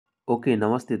Okay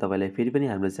नमस्ते तपाईँलाई फेरि पनि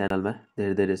हाम्रो च्यानलमा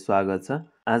धेरै धेरै स्वागत छ।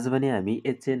 आज पनि हामी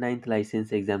एचए 9th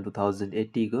लाइसेन्स एक्जाम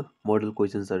 2080 को मोडल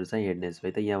क्वेसन्सहरू चाहिँ हेर्नेछौँ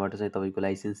है त। यहाँबाट चाहिँ तपाईँको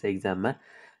लाइसेन्स एक्जाममा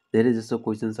धेरै जसो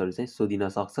क्वेसन्सहरू चाहिँ सोधिन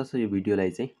सक्छ। सो यो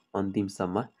भिडियोलाई चाहिँ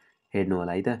अन्तिमसम्म हेर्नु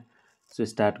होला है त। सो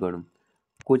स्टार्ट गरौँ।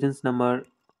 क्वेसन्स नम्बर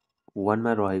 1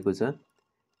 मा रहेको छ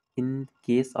in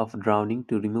case of ड्राउनिङ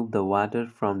to remove the water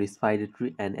from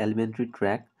respiratory and elementary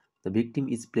track the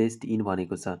victim is placed in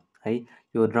भनेको छ है।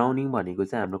 यो ड्राउनिङ भनेको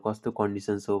चाहिँ हाम्रो कस्तो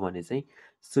कन्डिसन्स हो भने चाहिँ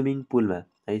स्विमिङ पुलमा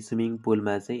है, स्विमिङ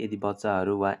पुलमा चाहिँ यदि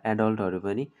बच्चाहरू वा एडल्टहरू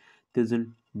पनि त्यो जुन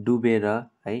डुबेर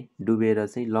है, डुबेर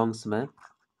चाहिँ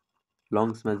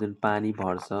लङ्समा जुन पानी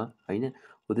भर्छ होइन,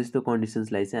 हो त्यस्तो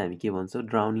कन्डिसन्सलाई चाहिँ हामी के भन्छौँ,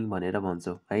 ड्राउनिङ भनेर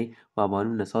भन्छौँ है। वा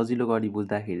भनौँ न सजिलो गरी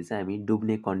बुझ्दाखेरि चाहिँ हामी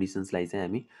डुब्ने कन्डिसन्सलाई चाहिँ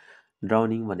हामी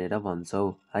ड्राउनिङ भनेर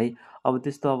भन्छौँ है। अब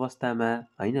त्यस्तो अवस्थामा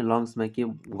होइन लङ्समा के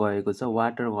गएको छ,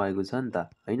 वाटर गएको छ नि त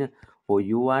होइन। हो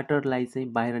यो वाटरलाई चाहिँ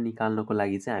बाहिर निकाल्नको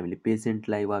लागि चाहिँ हामीले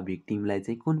पेसेन्टलाई वा भिक्टिमलाई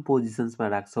चाहिँ कुन पोजिसन्समा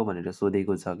राख्छौँ भनेर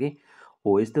सोधेको छ कि।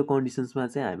 हो यस्तो कन्डिसन्समा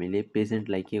चाहिँ हामीले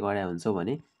पेसेन्टलाई के गरे हुन्छौँ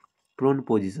भने प्रोन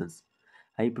पोजिसन्स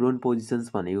है। प्रोन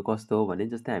पोजिसन्स भनेको कस्तो हो भने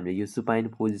जस्तै हामीले यो सुपाइन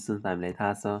पोजिसन्स हामीलाई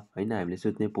थाहा छ होइन, हामीले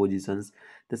सुत्ने पोजिसन्स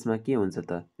त्यसमा के हुन्छ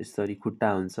त, यसरी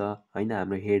खुट्टा हुन्छ होइन,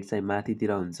 हाम्रो हेड चाहिँ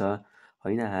माथितिर हुन्छ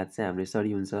होइन, हात चाहिँ हाम्रो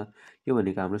यसरी हुन्छ। यो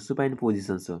भनेको हाम्रो सुपाइन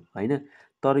पोजिसन्स हो होइन।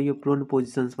 तर यो प्रोन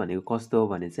पोजिसन्स भनेको कस्तो हो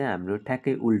भने चाहिँ हाम्रो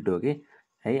ठ्याक्कै उल्टो के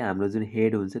है, हाम्रो जुन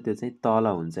हेड हुन्छ त्यो चाहिँ तल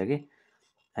हुन्छ के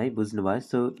है, बुझ्नुभयो।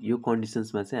 सो यो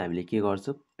कन्डिसन्समा चाहिँ हामीले के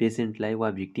गर्छौँ, पेसेन्टलाई वा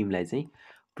भिक्टिमलाई चाहिँ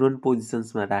प्रोन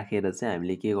पोजिसन्समा राखेर चाहिँ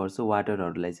हामीले के गर्छौँ,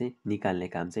 वाटरहरूलाई चाहिँ निकाल्ने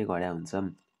काम चाहिँ गरे हुन्छौँ।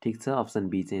 ठिक छ, अप्सन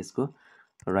बी चाहिँ यसको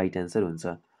राइट एन्सर हुन्छ।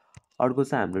 अर्को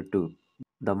छ हाम्रो 2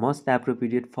 the most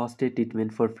appropriate first aid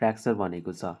treatment for fracture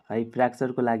भनेको छ है।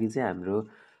 फ्र्याक्चरको लागि चाहिँ हाम्रो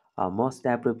most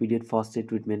appropriate first aid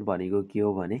treatment भनेको के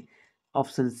हो भने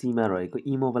अप्सन सीमा रहेको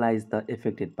इमोबलाइज द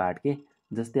एफेक्टेड पार्ट के।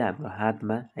 जस्तै हाम्रो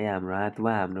हातमा है, हाम्रो हात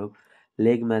वा हाम्रो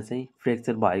लेगमा चाहिँ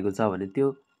फ्र्याक्चर भएको छ भने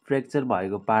त्यो फ्र्याक्चर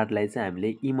भएको पार्टलाई चाहिँ हामीले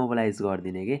इमोबलाइज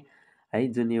गरिदिने के है।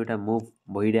 जुन एउटा मुभ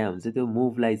भइरहेको हुन्छ त्यो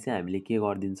मुभलाई चाहिँ हामीले के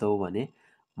गरिदिन्छौँ भने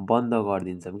बन्द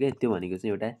गरिदिन्छौँ क्या। त्यो भनेको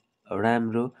चाहिँ एउटा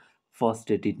राम्रो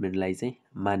फर्स्ट एड ट्रिटमेन्टलाई चाहिँ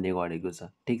मान्ने गरेको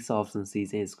छ। ठिक छ, अप्सन सी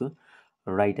चाहिँ यसको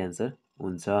राइट एन्सर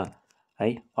हुन्छ है।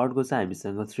 अर्को छ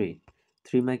हामीसँग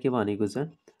 3 मा के भनेको छ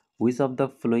which of the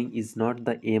following is not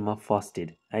the am of first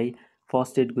aid है।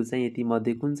 फर्स्ट एडको चाहिँ यति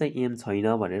मध्ये कुन चाहिँ एम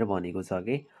छैन भनेर भनेको छ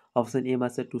कि। अप्सन एमा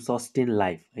चाहिँ टु सस्टेन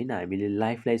लाइफ होइन, हामीले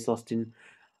लाइफलाई सस्टेन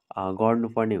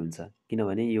गर्नुपर्ने हुन्छ,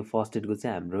 किनभने यो फर्स्ट एडको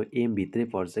चाहिँ हाम्रो एमभित्रै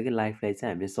पर्छ कि लाइफलाई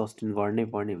चाहिँ हामीले सस्टेन गर्नै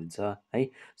पर्ने हुन्छ है।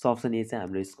 सो अप्सन ए चाहिँ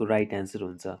हाम्रो यसको राइट एन्सर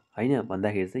हुन्छ होइन।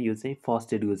 भन्दाखेरि चाहिँ यो चाहिँ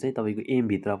फर्स्ट एडको चाहिँ तपाईँको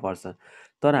एमभित्र पर्छ।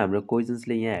 तर हाम्रो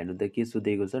क्वेसन्सले यहाँ हेर्नु त के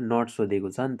सोधेको छ, नट सोधेको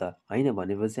छ नि त होइन।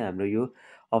 भनेपछि हाम्रो यो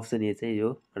अप्सन ए चाहिँ यो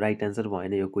राइट एन्सर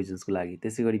भएन यो क्वेसन्सको लागि।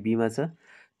 त्यसै गरी बीमा छ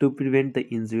to prevent the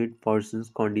injured persons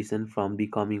condition from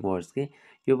becoming worse के।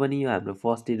 यो पनि यो हाम्रो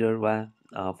फर्स्ट एडर वा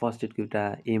फर्स्ट एडको एउटा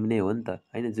एम नै हो नि त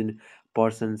होइन। जुन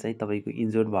पर्सन चाहिँ तपाईँको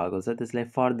इन्जोर्ड भएको छ त्यसलाई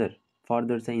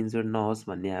फर्दर चाहिँ इन्जोर्ड नहोस्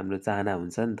भन्ने हाम्रो चाहना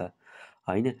हुन्छ नि त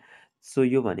होइन। सो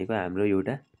यो भनेको हाम्रो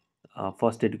एउटा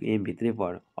फर्स्ट एडको एमभित्रै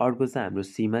पर्यो। अर्को चाहिँ हाम्रो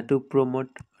सीमा to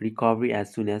promote recovery as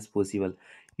soon as possible.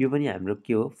 यो पनि हाम्रो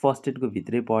के हो, फर्स्ट एडको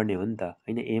भित्रै पर्ने हो नि त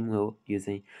होइन, एम हो यो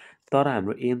चाहिँ। तर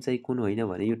हाम्रो एम चाहिँ कुन होइन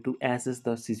भने यो टु एसेस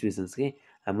द सिचुएसन्स के।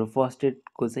 हाम्रो फर्स्ट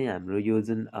एडको चाहिँ हाम्रो यो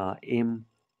जुन एम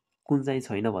कुन चाहिँ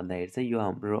छैन भन्दाखेरि चाहिँ यो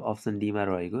हाम्रो अप्सन डीमा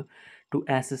रहेको टु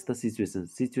एसेस द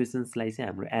सिचुएसन्सलाई चाहिँ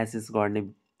हाम्रो एसेस गर्ने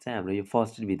चाहिँ हाम्रो यो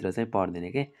फर्स्ट एडभित्र चाहिँ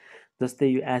पर्दैन के। जस्तै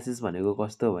यो एसेस भनेको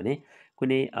कस्तो हो भने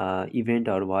कुनै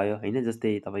इभेन्टहरू भयो होइन,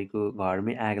 जस्तै तपाईँको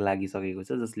घरमै आग लागिसकेको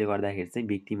छ जसले गर्दाखेरि चाहिँ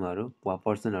भिक्टिमहरू वा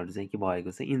पर्सनहरू चाहिँ के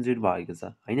भएको छ, इन्जुर्ड भएको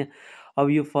छ होइन। अब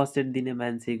यो फर्स्ट एड दिने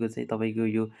मान्छेको चाहिँ तपाईँको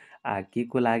यो के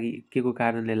को लागि, के को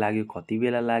कारणले लाग्यो, कति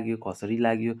बेला लाग्यो, कसरी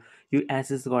लाग्यो, यो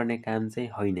एसेस गर्ने काम चाहिँ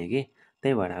होइन कि।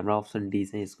 त्यही भएर हाम्रो अप्सन डी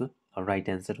चाहिँ यसको राइट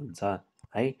एन्सर हुन्छ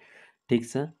है। ठिक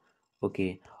छ, ओके।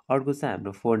 अर्को चाहिँ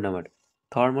हाम्रो 4 number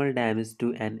thermal damage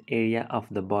to an area of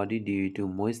the body due to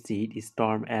moist hit is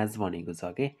term as भनेको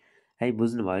छ के है।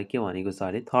 बुझ्नुभयो के भनेको छ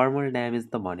अरे, थर्मल ड्यामेज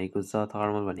त भनेको छ,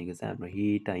 थर्मल भनेको चाहिँ हाम्रो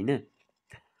हिट होइन,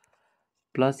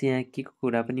 प्लस यहाँ के को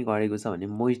कुरा पनि गरेको छ भने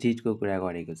मोइस्ट हिटको कुरा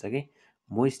गरेको छ कि।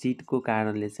 मोइस्ट हिटको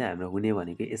कारणले चाहिँ हाम्रो हुने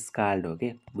भनेको स्काल्ड हो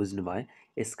कि,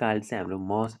 बुझ्नुभयो। स्काल्ड चाहिँ हाम्रो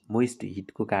मोइस्ट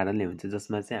हिटको कारणले हुन्छ,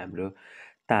 जसमा चाहिँ हाम्रो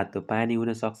तातो पानी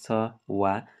हुनसक्छ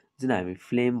वा जुन हामी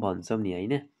फ्लेम भन्छौँ नि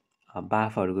होइन,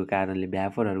 बाफहरूको कारणले,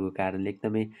 भ्यापोरहरूको कारणले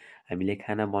एकदमै हामीले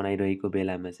खाना बनाइरहेको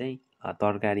बेलामा चाहिँ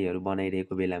तरकारीहरू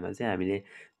बनाइरहेको बेलामा चाहिँ हामीले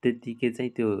त्यत्तिकै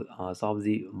चाहिँ त्यो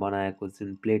सब्जी बनाएको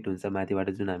जुन प्लेट हुन्छ माथिबाट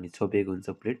जुन हामी छोपेको हुन्छ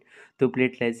प्लेट, त्यो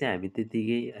प्लेटलाई चाहिँ हामी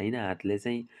त्यत्तिकै होइन हातले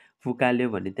चाहिँ फुकाल्यो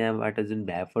भने त्यहाँबाट जुन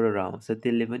भ्यापोरहरू आउँछ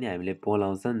त्यसले पनि हामीले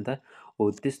पोलाउँछ नि त।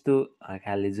 हो त्यस्तो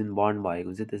खालले जुन बर्न भएको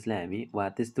हुन्छ त्यसलाई हामी वा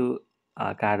त्यस्तो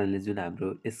कारणले जुन हाम्रो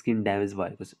स्किन ड्यामेज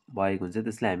भएको हुन्छ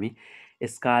त्यसलाई हामी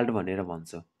स्काल्ड भनेर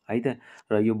भन्छौँ है त।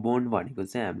 र यो बर्न भनेको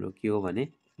चाहिँ हाम्रो के हो भने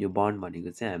यो बर्न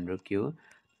भनेको चाहिँ हाम्रो के हो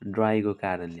ड्राईको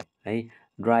कारणले है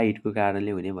ड्राई हिटको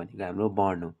कारणले हुने भनेको हाम्रो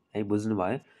बर्न हो है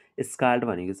बुझ्नुभयो। स्काल्ड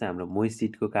भनेको चाहिँ हाम्रो मोइस्ट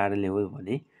हिटको कारणले हो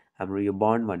भने हाम्रो यो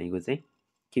बर्न भनेको चाहिँ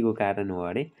के को कारण हो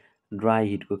अरे ड्राई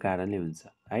हिटको कारणले हुन्छ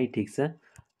है ठिक छ।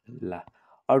 ल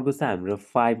अर्को छ हाम्रो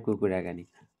 5 को कुराकानी।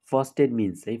 फर्स्ट एड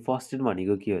मिन्स है फर्स्ट एड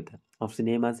भनेको के हो त अप्सन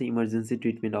एमा चाहिँ emergency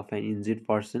treatment of an injured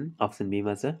person, option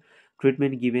बीमा छ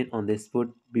treatment given on the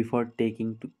spot before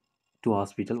taking to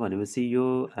hospital भनेपछि यो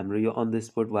हाम्रो यो अन द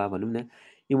स्पोट वा भनौँ न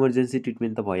इमर्जेन्सी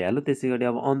ट्रिटमेन्ट त भइहाल्यो त्यसै गरी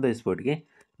अब अन द स्पोट के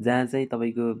जहाँ चाहिँ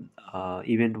तपाईँको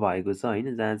इभेन्ट भएको छ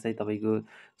होइन जहाँ चाहिँ तपाईँको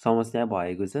समस्या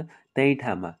भएको छ त्यही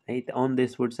ठाउँमा है अन द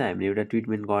स्पोट चाहिँ हामीले एउटा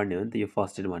ट्रिटमेन्ट गर्ने हो नि त यो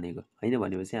फर्स्ट एड भनेको होइन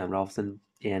भनेपछि हाम्रो अप्सन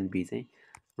ए एन्ड बी चाहिँ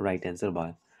राइट एन्सर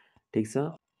भयो ठिक छ।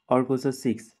 अर्को छ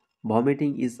 6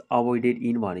 भमिटिङ इज अभोइडेड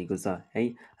इन भनेको छ है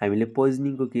हामीले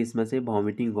पोइजनिङको केसमा चाहिँ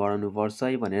भमिटिङ गराउनुपर्छ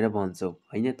है भनेर भन्छौँ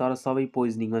होइन तर सबै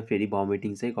पोइजनिङमा फेरि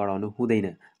भमिटिङ चाहिँ गराउनु हुँदैन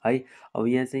है। अब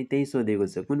यहाँ चाहिँ त्यही सोधेको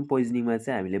छ कुन पोइजनिङमा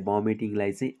चाहिँ हामीले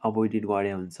भमिटिङलाई चाहिँ अभोइडेड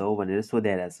गरे हुन्छ हो भनेर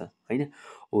सोधाइरहेको छ होइन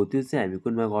हो त्यो चाहिँ हामी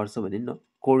कुनमा गर्छौँ भने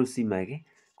कोरोसिभमा के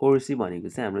कोरोसिभ भनेको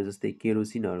चाहिँ हाम्रो जस्तै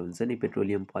केरोसिनहरू हुन्छ नि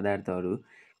पेट्रोलियम पदार्थहरू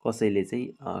कसैले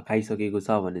चाहिँ खाइसकेको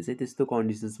छ भने चाहिँ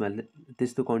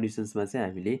त्यस्तो कन्डिसन्समा चाहिँ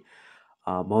हामीले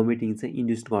भमिटिङ चाहिँ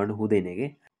इन्ड्युस गर्नु हुँदैन के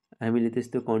हामीले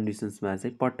त्यस्तो कन्डिसन्समा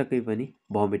चाहिँ पटक्कै पनि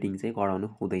भमिटिङ चाहिँ गराउनु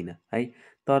हुँदैन है।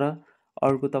 तर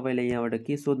अर्को तपाईँलाई यहाँबाट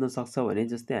के सोध्न सक्छ भने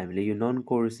जस्तै हामीले यो नन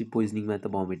कोरोसिभ पोइजनिङमा त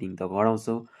भमिटिङ त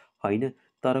गराउँछौँ होइन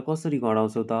तर कसरी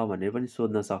गराउँछौँ त भनेर पनि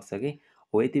सोध्न सक्छ कि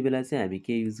हो यति बेला चाहिँ हामी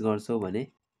के युज गर्छौँ भने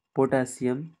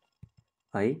पोटासियम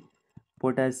है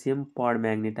पोटासियम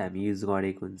परम्याग्नेट हामी युज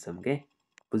गरेको हुन्छौँ के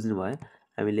बुझ्नुभयो।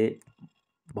 हामीले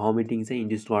भमिटिङ चाहिँ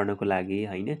इन्ड्युस गर्नको लागि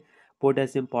होइन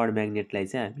पोटासियम परम्याग्नेटलाई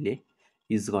चाहिँ हामीले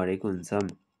युज गरेको हुन्छौँ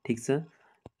ठिक छ।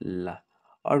 ल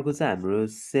अर्को चाहिँ हाम्रो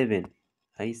 7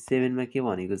 है 7मा के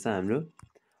भनेको छ हाम्रो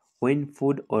when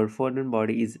food or foreign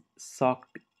body is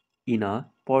sucked in a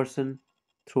person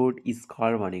throat is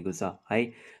call भनेको छ है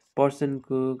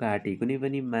पर्सनको घाँटी कुनै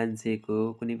पनि मान्छेको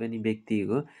कुनै पनि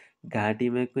व्यक्तिको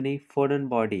घाँटीमा कुनै फरेन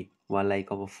बडी वा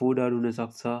लाइक अब फुडहरू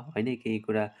हुनसक्छ होइन केही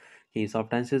कुरा केही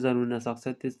सब्सटेन्सेसहरू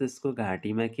हुनसक्छ त्यसको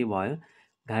घाँटीमा के भयो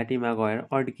घाँटीमा गएर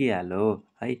अड्किहाल्यो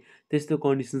है त्यस्तो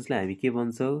कन्डिसन्सलाई हामी के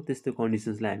भन्छौँ त्यस्तो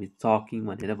कन्डिसन्सलाई हामी चकिङ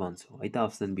भनेर भन्छौँ है त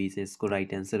अप्सन बी चाहिँ यसको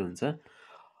राइट एन्सर हुन्छ।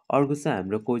 अर्को छ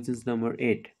हाम्रो questions number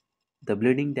 8 the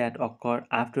bleeding that occur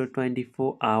after 24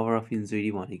 our of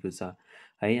injury भनेको छ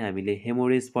है हामीले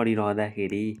हेमोरेज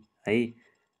पढिरहँदाखेरि है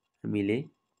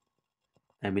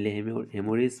हामीले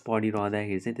हेमोरेज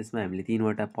पढिरहँदाखेरि चाहिँ त्यसमा हामीले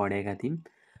 3वटा पढेका थियौँ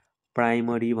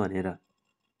प्राइमरी भनेर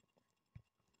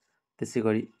त्यसै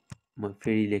गरी म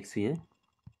फेरि लेख्छु यहाँ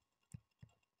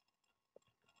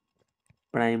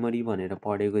प्राइमरी भनेर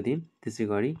पढेको थियौँ त्यसै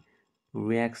गरी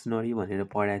रियाक्सनरी भनेर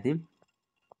पढेका थियौँ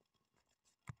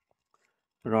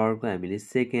र अर्को हामीले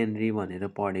सेकेन्डरी भनेर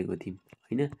पढेको थियौँ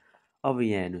होइन। अब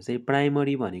यहाँ हेर्नुहोस् है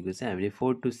प्राइमरी भनेको चाहिँ हामीले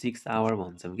 4 to 6 आवर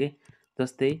भन्छौँ कि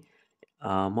जस्तै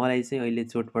मलाई चाहिँ अहिले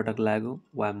चोटपटक लाग्यो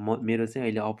वा मेरो चाहिँ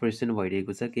अहिले अपरेसन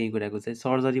भइरहेको छ केही कुराको चाहिँ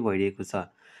सर्जरी भइरहेको छ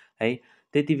है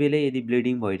त्यति बेलै यदि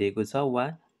ब्लिडिङ भइरहेको छ वा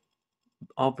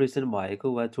अपरेसन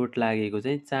भएको वा चोट लागेको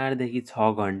चाहिँ 4 देखि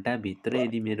 6 घन्टाभित्र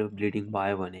यदि मेरो ब्लिडिङ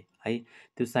भयो भने है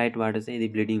त्यो साइडबाट चाहिँ यदि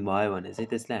ब्लिडिङ भयो भने चाहिँ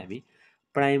त्यसलाई हामी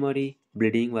प्राइमरी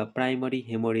ब्लिडिङ वा प्राइमरी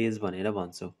हेमोरेज भनेर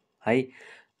भन्छौँ है।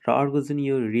 र अर्को जुन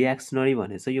यो रियाक्सनरी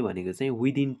भनेछ यो भनेको चाहिँ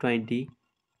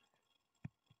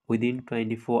विदिन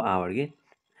 24 आवर के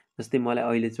जस्तै मलाई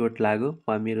अहिले चोट लाग्यो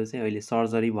वा मेरो चाहिँ अहिले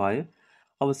सर्जरी भयो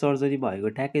अब सर्जरी भएको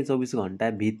ठ्याक्कै 24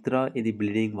 घन्टाभित्र यदि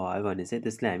ब्लिडिङ भयो भने चाहिँ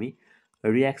त्यसलाई हामी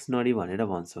रियाक्सनरी भनेर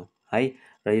भन्छौँ है।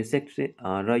 र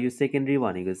यो सेकेन्डरी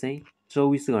भनेको चाहिँ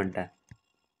 24 घन्टा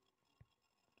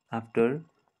आफ्टर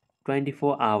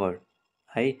 24 आवर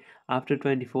है आफ्टर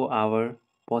 24 आवर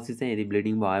पछि चाहिँ यदि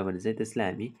ब्लिडिङ भयो भने चाहिँ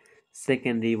त्यसलाई हामी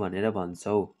सेकेन्डरी भनेर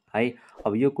भन्छौँ है।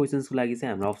 अब यो क्वेसन्सको लागि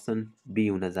चाहिँ हाम्रो अप्सन बी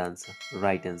हुन जान्छ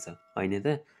राइट एन्सर होइन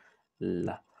त।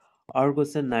 ल अर्को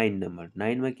छ 9 नम्बर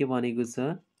 9मा के भनेको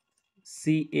छ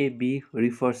सिएबी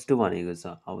रिफर्स टु भनेको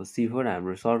छ अब सी फर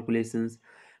हाम्रो सर्कुलेसन्स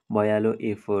भइहाल्यो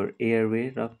ए फर एयरवे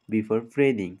र बी फर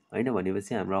ब्रिदिङ होइन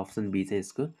भनेपछि हाम्रो अप्सन बी चाहिँ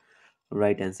यसको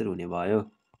राइट एन्सर हुने भयो।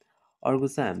 अर्को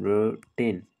छ हाम्रो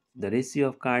 10 the ratio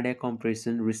of cardiac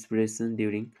compression रिस्पिरेसन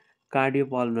during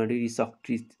cardiopulmonary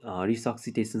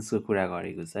रिसक्सिटेसन्सको कुरा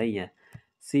गरेको छ है यहाँ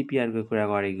सिपिआरको कुरा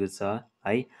गरेको छ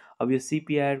है। अब यो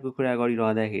सिपिआरको कुरा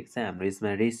गरिरहँदाखेरि चाहिँ हाम्रो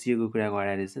यसमा रेसियोको कुरा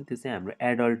गरेर चाहिँ त्यो चाहिँ हाम्रो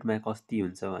एडल्टमा कति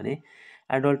हुन्छ भने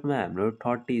एडल्टमा हाम्रो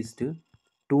 30:20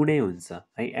 2 नै हुन्छ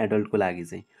है एडल्टको लागि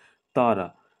चाहिँ। तर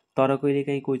तर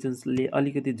कहिलेकाहीँ क्वेसन्सले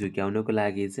अलिकति झुक्याउनको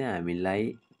लागि चाहिँ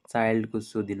हामीलाई चाइल्डको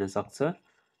सोधिन सक्छ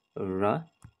र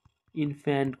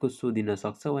इन्फ्यान्टको सोधिन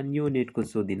सक्छ वा न्युनेटको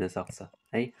सोधिन सक्छ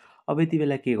है। अब यति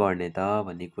बेला के गर्ने त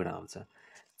भन्ने कुरा आउँछ।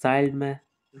 चाइल्डमा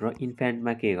र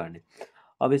इन्फ्यान्टमा के गर्ने?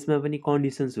 अब यसमा पनि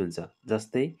कन्डिसन्स हुन्छ।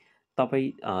 जस्तै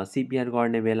तपाईँ सिपिआर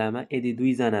गर्ने बेलामा यदि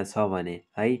 2 जना छ भने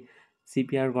है,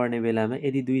 सिपिआर गर्ने बेलामा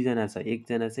यदि 2 जना छ,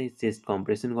 एकजना चाहिँ चेस्ट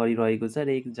कम्प्रेसन गरिरहेको छ र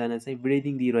एकजना चाहिँ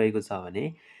ब्रिदिङ दिइरहेको छ भने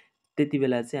त्यति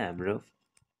बेला चाहिँ हाम्रो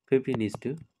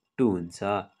 15:2 हुन्छ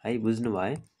है।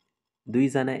 बुझ्नुभयो? 2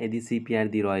 जना यदि सिपिआर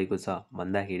दिइरहेको छ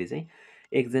भन्दाखेरि चाहिँ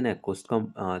एकजना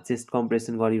चेस्ट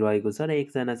कम्प्रेसन गरिरहेको छ र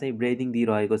एकजना चाहिँ ब्रिदिङ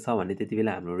दिइरहेको छ भने त्यति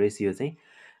बेला हाम्रो रेसियो चाहिँ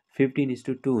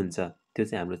 15:2 हुन्छ। त्यो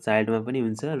चाहिँ हाम्रो चाइल्डमा पनि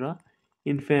हुन्छ र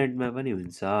इन्फेन्टमा पनि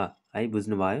हुन्छ है।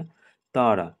 बुझ्नुभयो?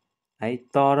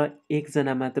 तर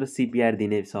एकजना मात्र सिपिआर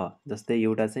दिने छ। जस्तै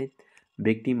एउटा चाहिँ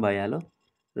भिक्टिम भइहाल्यो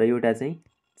र एउटा चाहिँ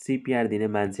सिपिआर दिने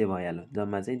मान्छे भइहाल्यो।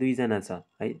 जम्मा चाहिँ 2 जना छ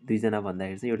है। 2 जना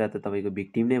भन्दाखेरि चाहिँ एउटा त तपाईँको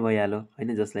भिक्टिम नै भइहाल्यो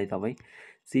होइन, जसलाई तपाईँ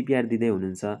सिपिआर दिँदै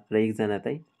हुनुहुन्छ र एकजना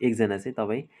चाहिँ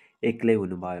तपाईँ एक्लै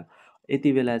हुनुभयो।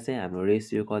 यति बेला चाहिँ हाम्रो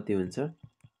रेसियो कति हुन्छ?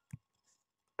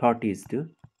 30:2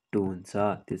 हुन्छ।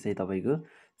 त्यो चाहिँ तपाईँको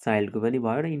चाइल्डको पनि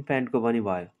भयो र इन्फ्यान्टको पनि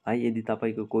भयो है। यदि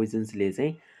तपाईँको क्वेसन्सले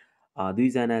चाहिँ 2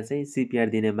 जना चाहिँ सिपिआर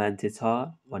दिने मान्छे छ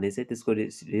भने चाहिँ त्यसको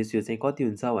रेसियो चाहिँ कति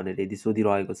हुन्छ भनेर यदि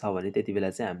सोधिरहेको छ भने त्यति बेला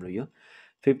चाहिँ हाम्रो यो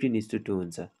 15:2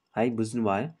 हुन्छ है।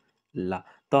 बुझ्नुभयो? ल,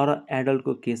 तर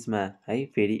एडल्टको केसमा है,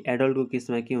 फेरि एडल्टको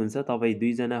केसमा के हुन्छ? तपाईँ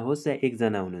 2 जना होस् या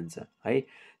एकजना हुनुहुन्छ है,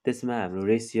 त्यसमा हाम्रो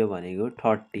रेसियो भनेको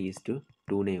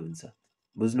 30:2 नै हुन्छ।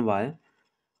 बुझ्नुभयो?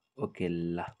 ओके,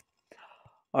 ल।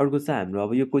 अर्को चाहिँ हाम्रो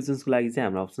अब यो क्वेसन्सको लागि चाहिँ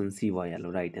हाम्रो अप्सन सी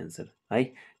भइहाल्यो राइट एन्सर है।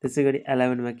 त्यसै गरी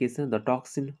 11मा के छ? The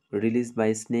toxin release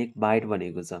by snake bite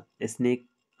भनेको छ। स्नेक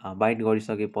बाइट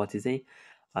गरिसकेपछि चाहिँ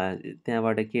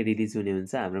त्यहाँबाट के रिलिज हुने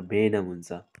हुन्छ? हाम्रो भेनम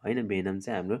हुन्छ होइन। भेनम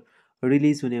चाहिँ हाम्रो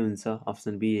रिलिज हुने हुन्छ।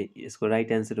 अप्सन बी यसको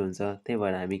राइट एन्सर हुन्छ। त्यही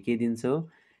भएर हामी के दिन्छौँ?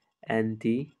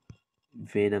 एन्टी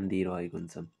भेनम दिइरहेको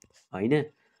हुन्छौँ होइन।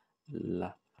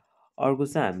 ल, अर्को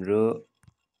चाहिँ हाम्रो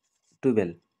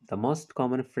 12 the most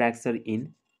common fracture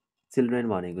in children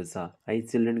भनेको छ है।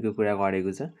 चिल्ड्रेनको कुरा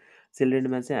गरेको छ।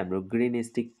 चिल्ड्रेनमा चाहिँ हाम्रो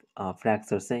ग्रेनिस्टिक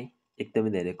फ्र्याक्चर चाहिँ एकदमै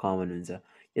धेरै कमन हुन्छ।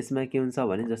 यसमा के हुन्छ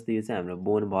भने जस्तै यो चाहिँ हाम्रो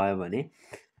बोन भयो भने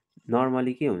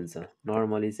नर्मली के हुन्छ?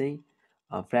 नर्मली चाहिँ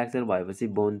फ्र्याक्चर भएपछि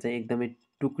बोन चाहिँ एकदमै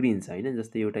टुक्रिन्छ होइन।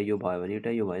 जस्तै एउटा यो भयो भने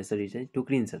एउटा यो भयो, यसरी चाहिँ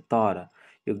टुक्रिन्छ। तर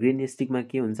यो ग्रेनिस्टिकमा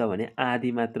के हुन्छ भने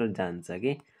आधी मात्र जान्छ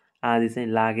कि, आधी चाहिँ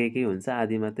लागेकै हुन्छ,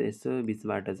 आधी मात्र यस्तो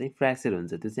बिचबाट चाहिँ फ्र्याक्चर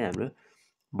हुन्छ। त्यो चाहिँ हाम्रो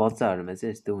बच्चाहरूमा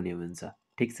चाहिँ यस्तो हुने हुन्छ।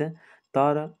 ठिक छ।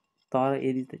 तर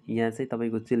यदि यहाँ चाहिँ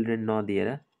तपाईँको चिल्ड्रेन नदिएर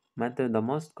मात्र द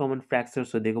मोस्ट कमन फ्र्याक्चर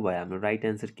सोधेको भए हाम्रो राइट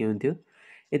एन्सर के हुन्थ्यो?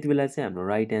 यति बेला चाहिँ हाम्रो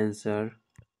राइट एन्सर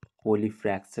कोली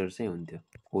फ्र्याक्चर चाहिँ हुन्थ्यो।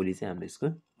 कोली चाहिँ हाम्रो यसको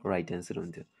राइट एन्सर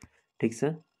हुन्थ्यो। ठिक छ।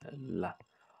 ल,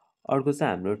 अर्को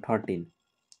चाहिँ हाम्रो 13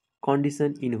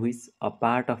 condition in which a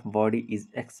part of body is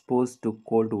expose to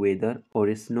cold weather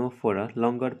or snow for a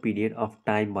लङ्गर period of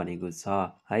time भनेको छ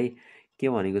है। के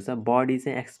भनेको छ? बडी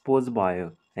चाहिँ एक्सपोज भयो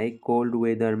है कोल्ड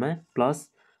वेदरमा प्लस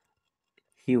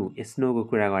हिउँ स्नोको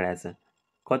कुरा गराएको छ।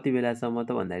 कति बेलासम्म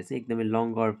त भन्दाखेरि चाहिँ एकदमै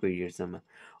लङ्गर पिरियडसम्म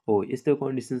हो। यस्तो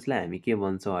कन्डिसन्सलाई हामी के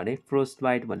भन्छौँ अरे? फ्रोस्ट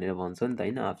बाइट भनेर भन्छौँ नि त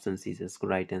होइन। अप्सन सी यसको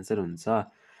राइट एन्सर हुन्छ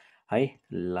है।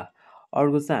 ल,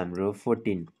 अर्को चाहिँ हाम्रो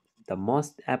 14 the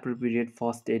most appropriate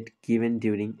first aid given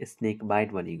during snake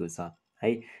bite भनेको छ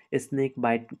है। स्नेक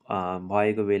बाइट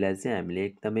भएको बेला चाहिँ हामीले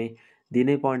एकदमै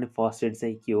दिनै पर्ने फर्स्ट एड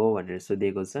चाहिँ के हो भनेर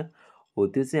सोधेको छ। हो,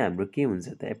 त्यो चाहिँ हाम्रो के हुन्छ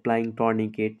त? Applying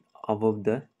tourniquet अबभ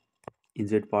the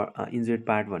injured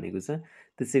part भनेको छ।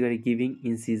 त्यसै गरी giving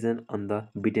incision on the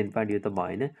bitten part, यो त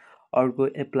भएन। अर्को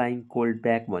एप्लाइङ कोल्ड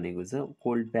प्याक भनेको छ।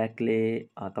 कोल्ड प्याकले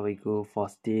तपाईँको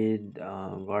फर्स्ट एड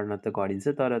गर्न त गरिन्छ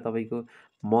तर तपाईँको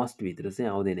मस्टभित्र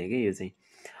चाहिँ आउँदैन क्या यो चाहिँ।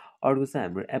 अर्को चाहिँ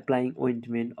हाम्रो एप्लाइङ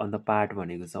ओइन्टमेन्ट अन द पार्ट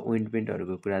भनेको छ।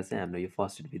 ओइन्टमेन्टहरूको कुरा चाहिँ हाम्रो यो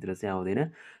फर्स्ट एडभित्र चाहिँ आउँदैन।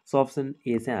 सो अप्सन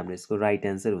ए चाहिँ हाम्रो यसको राइट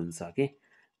एन्सर हुन्छ कि।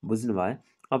 बुझ्नुभयो?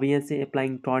 अब यहाँ चाहिँ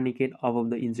applying tourniquet अबभ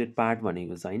the injured part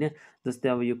भनेको छ होइन। जस्तै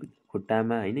अब यो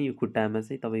खुट्टामा होइन, यो खुट्टामा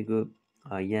चाहिँ तपाईँको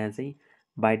यहाँ चाहिँ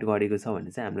बाइट गरेको छ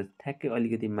भने चाहिँ हाम्रो ठ्याक्कै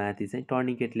अलिकति माथि चाहिँ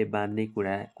टर्निकेटले बाँध्ने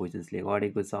कुरा क्वेसन्सले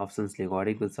गरेको छ, अप्सन्सले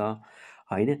गरेको छ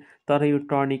होइन। तर यो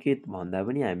टर्निकेट भन्दा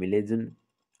पनि हामीले जुन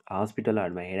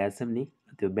हस्पिटलहरूमा हेरेको छौँ नि,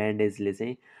 त्यो ब्यान्डेजले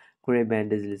चाहिँ क्रेप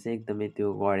ब्यान्डेजले चाहिँ एकदमै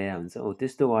त्यो गरेर हुन्छ हो।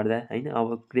 त्यस्तो गर्दा होइन, अब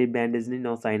क्रेप ब्यान्डेज नै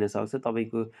नचाहिन सक्छ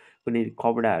तपाईँको कुनै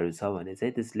कपडाहरू छ भने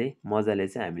चाहिँ त्यसले मजाले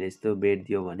चाहिँ हामीले यस्तो बेड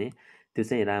दियो भने त्यो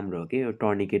चाहिँ राम्रो हो कि यो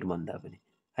टर्निकेट भन्दा पनि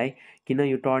है। किन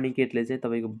यो टर्निकेटले चाहिँ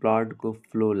तपाईँको ब्लडको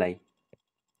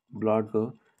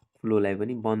फ्लोलाई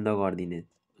पनि बन्द गरिदिने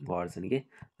गर्छन् कि,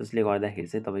 जसले गर्दाखेरि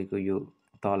चाहिँ तपाईँको यो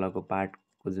तलको पार्ट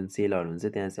को जुन सेलहरू हुन्छ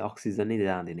त्यहाँ चाहिँ अक्सिजन नै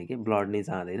जाँदैन कि ब्लड नै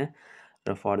जाँदैन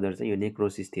र फर्दर चाहिँ यो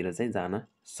नेक्रोसिसतिर चाहिँ जान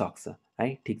सक्छ है।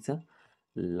 ठिक छ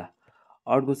ल।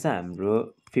 अर्को छ हाम्रो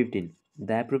 15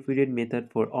 the appropriate method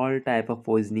for all type of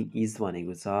poisoning is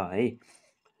भनेको छ है।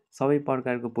 सबै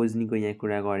प्रकारको पोइजनिङको यहाँ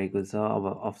कुरा गरेको छ। अब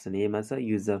अप्सन एमा छ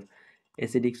युज अफ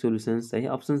एसिडिक सोल्युसन्स है।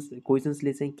 अप्सन्स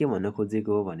क्वेसन्सले चाहिँ के भन्न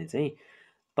खोजेको हो भने चाहिँ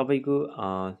तपाईँको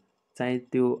चाहे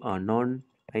त्यो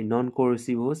नन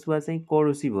कोरोसिभ होस् वा चाहिँ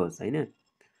कोरोसिभ होस् होइन,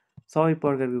 सबै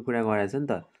प्रकारको कुरा गरेको छ नि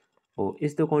त हो।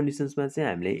 यस्तो कन्डिसन्समा चाहिँ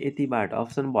हामीले यतिबाट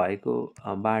अप्सन भएको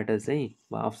बाट चाहिँ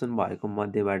वा अप्सन भएको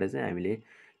मध्येबाट चाहिँ हामीले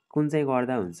कुन चाहिँ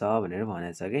गर्दा हुन्छ भनेर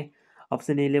भनेको छ कि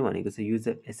अप्सन एले भनेको छ use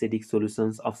of acidic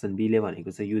solutions, option बीले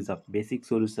भनेको छ use of basic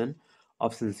solution,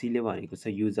 option सीले भनेको छ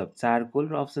युज अफ चारकोल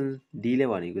र अप्सन डीले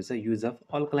भनेको छ युज अफ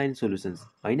अल्कलाइन सोल्युसन्स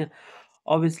होइन।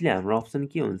 अभियसली हाम्रो अप्सन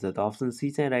के हुन्छ त अप्सन सी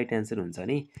चाहिँ राइट एन्सर हुन्छ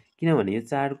नि, किनभने यो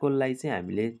चारकोललाई चाहिँ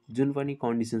हामीले जुन पनि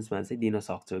कन्डिसन्समा चाहिँ दिन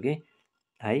सक्छौँ कि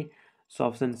है। सो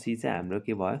अप्सन सी चाहिँ हाम्रो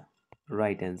के भयो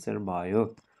राइट एन्सर भयो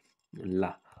ल।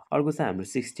 अर्को चाहिँ हाम्रो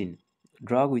 16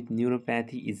 drug with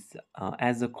neuropathy is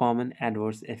as a common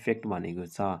adverse effect भनेको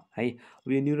छ है।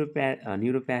 अब यो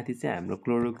न्युरोप्याथी चाहिँ हाम्रो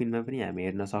क्लोरोक्विनमा पनि हामी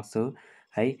हेर्न सक्छौँ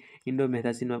है,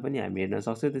 इन्डोमेथासिनमा पनि हामी हेर्न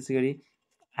सक्छौँ, त्यसै गरी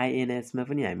आइएनएसमा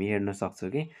पनि हामी हेर्न सक्छौँ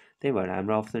कि त्यही भएर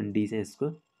हाम्रो अप्सन डी चाहिँ यसको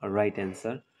राइट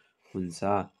एन्सर हुन्छ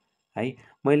है।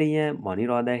 मैले यहाँ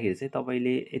भनिरहँदाखेरि चाहिँ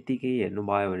तपाईँले यतिकै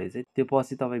हेर्नुभयो भने चाहिँ त्यो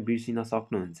पछि तपाईँ बिर्सिन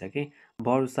सक्नुहुन्छ कि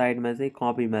बरु साइडमा चाहिँ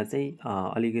कपीमा चाहिँ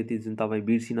अलिकति जुन तपाईँ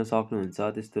बिर्सिन सक्नुहुन्छ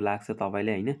त्यस्तो लाग्छ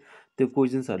तपाईँले होइन, त्यो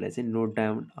क्वेसन्सहरूलाई चाहिँ नोट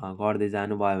डाउन गर्दै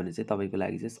जानुभयो भने चाहिँ तपाईँको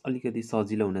लागि चाहिँ अलिकति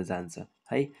सजिलो हुन जान्छ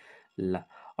है ल।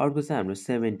 अर्को चाहिँ हाम्रो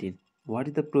 17 what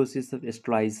is the process of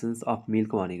एस्ट्राइसन्स of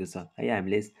milk भनेको छ है।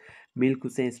 हामीले मिल्कको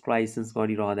चाहिँ एस्ट्राइसन्स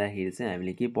गरिरहँदाखेरि चाहिँ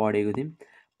हामीले के पढेको थियौँ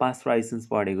पास्चराइसन्स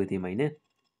पढेको थियौँ होइन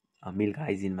मिल्क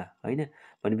हाइजिनमा होइन।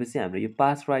 भनेपछि हाम्रो यो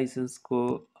पास्चराइसन्सको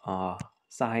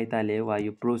सहायताले वा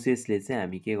यो प्रोसेसले चाहिँ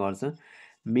हामी के गर्छौँ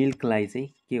मिल्कलाई चाहिँ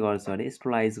के गर्छ अरे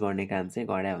स्टोराइज गर्ने काम चाहिँ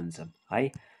गरे हुन्छ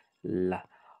है ल।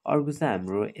 अर्को चाहिँ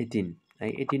हाम्रो 18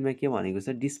 है। 18 मा के भनेको छ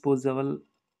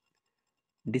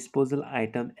disposal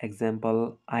item example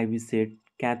Ivy set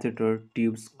catheter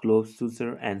tubes gloves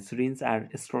suture and syringe are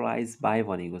स्टोराइज by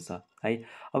भनेको छ है।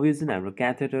 अब यो जुन हाम्रो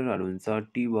क्याथेटरहरू हुन्छ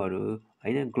ट्युबहरू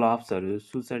होइन ग्लोभ्सहरू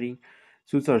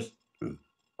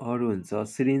सुचर्सहरू हुन्छ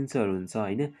सिरिन्जहरू हुन्छ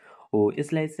होइन हो,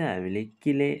 यसलाई चाहिँ हामीले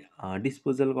केले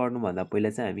डिस्पोजल गर्नुभन्दा पहिला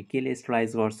चाहिँ हामी केले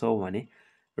स्टोराइज गर्छौँ भने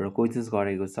र क्वेसन्स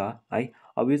गरेको छ है।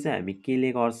 अब यो चाहिँ हामी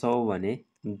केले गर्छौँ भने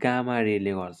गामा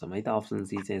रेले गर्छौँ है त। अप्सन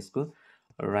सी चाहिँ यसको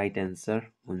राइट एन्सर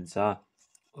हुन्छ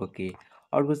ओके।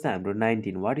 अर्को चाहिँ हाम्रो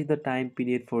 19 what is the time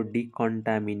period for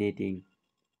डिकन्टामिनेटिङ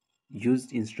use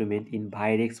instrument in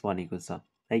भाइरेक्स भनेको छ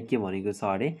है। के भनेको छ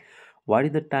अरे what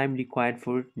is the time required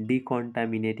for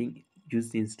डिकन्टामिनेटिङ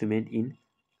use instrument in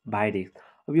भाइरेक्स।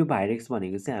 अब यो भाइरेक्स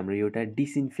भनेको चाहिँ हाम्रो एउटा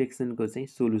डिसइन्फेक्सनको चाहिँ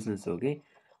सोल्युसन्स हो कि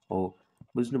हो,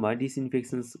 बुझ्नुभयो।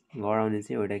 डिसइन्फेक्सन्स गराउने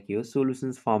चाहिँ एउटा के हो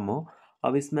सोल्युसन्स फर्म हो।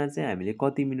 अब यसमा चाहिँ हामीले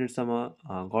कति मिनटसम्म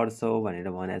गर्छौँ भनेर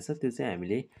भनेको छ, त्यो चाहिँ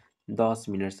हामीले 10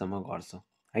 मिनटसम्म गर्छौँ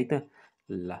है त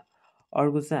ल।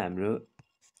 अर्को चाहिँ हाम्रो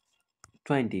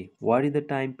 20 what is the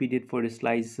time period for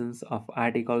स्लाइसेन्स of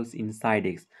articles in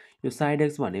साइडेक्स। यो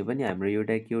साइडेक्स भने पनि हाम्रो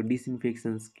एउटा के हो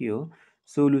डिसइन्फेक्सन्स के हो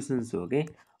सोल्युसन्स हो कि।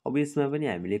 अब यसमा पनि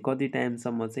हामीले कति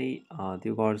टाइमसम्म चाहिँ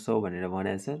त्यो गर्छौँ भनेर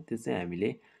भनेको छ, त्यो चाहिँ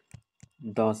हामीले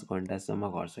 10 घन्टासम्म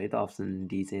गर्छौँ है त। अप्सन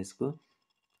डी चाहिँ यसको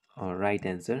राइट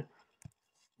एन्सर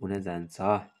हुन जान्छ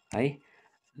है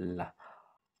ल।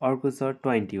 अर्को छ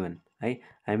 21 है।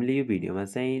 हामीले यो भिडियोमा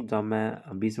चाहिँ जम्मा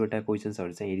 20वटा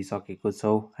क्वेसन्सहरू चाहिँ हेरिसकेको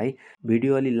छौँ है।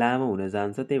 भिडियो अलि लामो हुन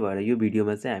जान्छ, त्यही भएर यो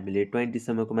भिडियोमा चाहिँ हामीले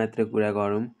 20सम्मको मात्र कुरा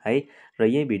गरौँ है। र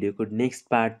यही भिडियोको नेक्स्ट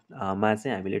पार्टमा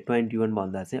चाहिँ हामीले 21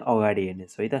 भन्दा चाहिँ अगाडि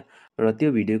हेर्नेछौँ है त। र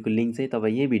त्यो भिडियोको लिङ्क चाहिँ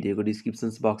तपाईँ यही भिडियोको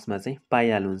डिस्क्रिप्सन्स बक्समा चाहिँ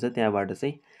पाइहाल्नुहुन्छ, त्यहाँबाट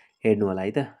चाहिँ हेर्नु होला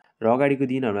है त। र अगाडिको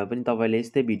दिनहरूमा पनि तपाईँले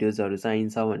यस्तै भिडियोजहरू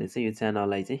चाहिन्छ भने चाहिँ यो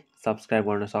च्यानललाई चाहिँ सब्सक्राइब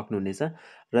गर्न सक्नुहुनेछ।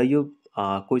 र यो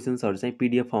क्वेसन्सहरू चाहिँ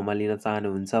पिडिएफ फर्ममा लिन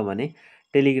चाहनुहुन्छ भने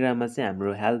टेलिग्राममा चाहिँ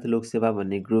हाम्रो हेल्थ लोकसेवा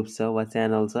भन्ने ग्रुप छ वा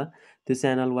च्यानल छ, त्यो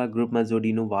च्यानल वा ग्रुपमा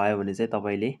जोडिनु भयो भने चाहिँ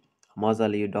तपाईँले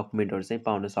मजाले यो डकुमेन्टहरू चाहिँ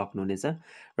पाउन सक्नुहुनेछ।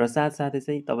 र साथसाथै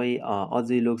चाहिँ तपाईँ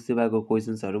अझै लोकसेवाको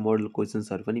क्वेसन्सहरू मोडल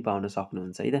क्वेसन्सहरू पनि पाउन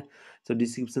सक्नुहुन्छ है त। सो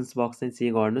डिस्क्रिप्सन्स बक्स चाहिँ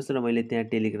चेक गर्नुहोस् र मैले त्यहाँ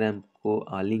टेलिग्रामको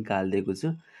लिङ्क हालिदिएको छु,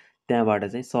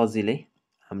 त्यहाँबाट चाहिँ सजिलै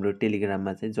हाम्रो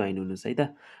टेलिग्राममा चाहिँ जोइन हुनुहोस् है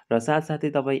त। र साथसाथै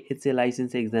तपाईँ एचए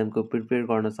लाइसेन्स एक्जामको प्रिपेयर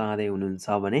गर्न चाहँदै हुनुहुन्छ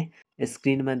भने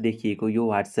स्क्रिनमा देखिएको यो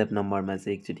वाट्सएप नम्बरमा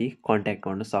चाहिँ एकचोटि कन्ट्याक्ट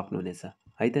गर्न सक्नुहुनेछ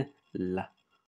है त ल।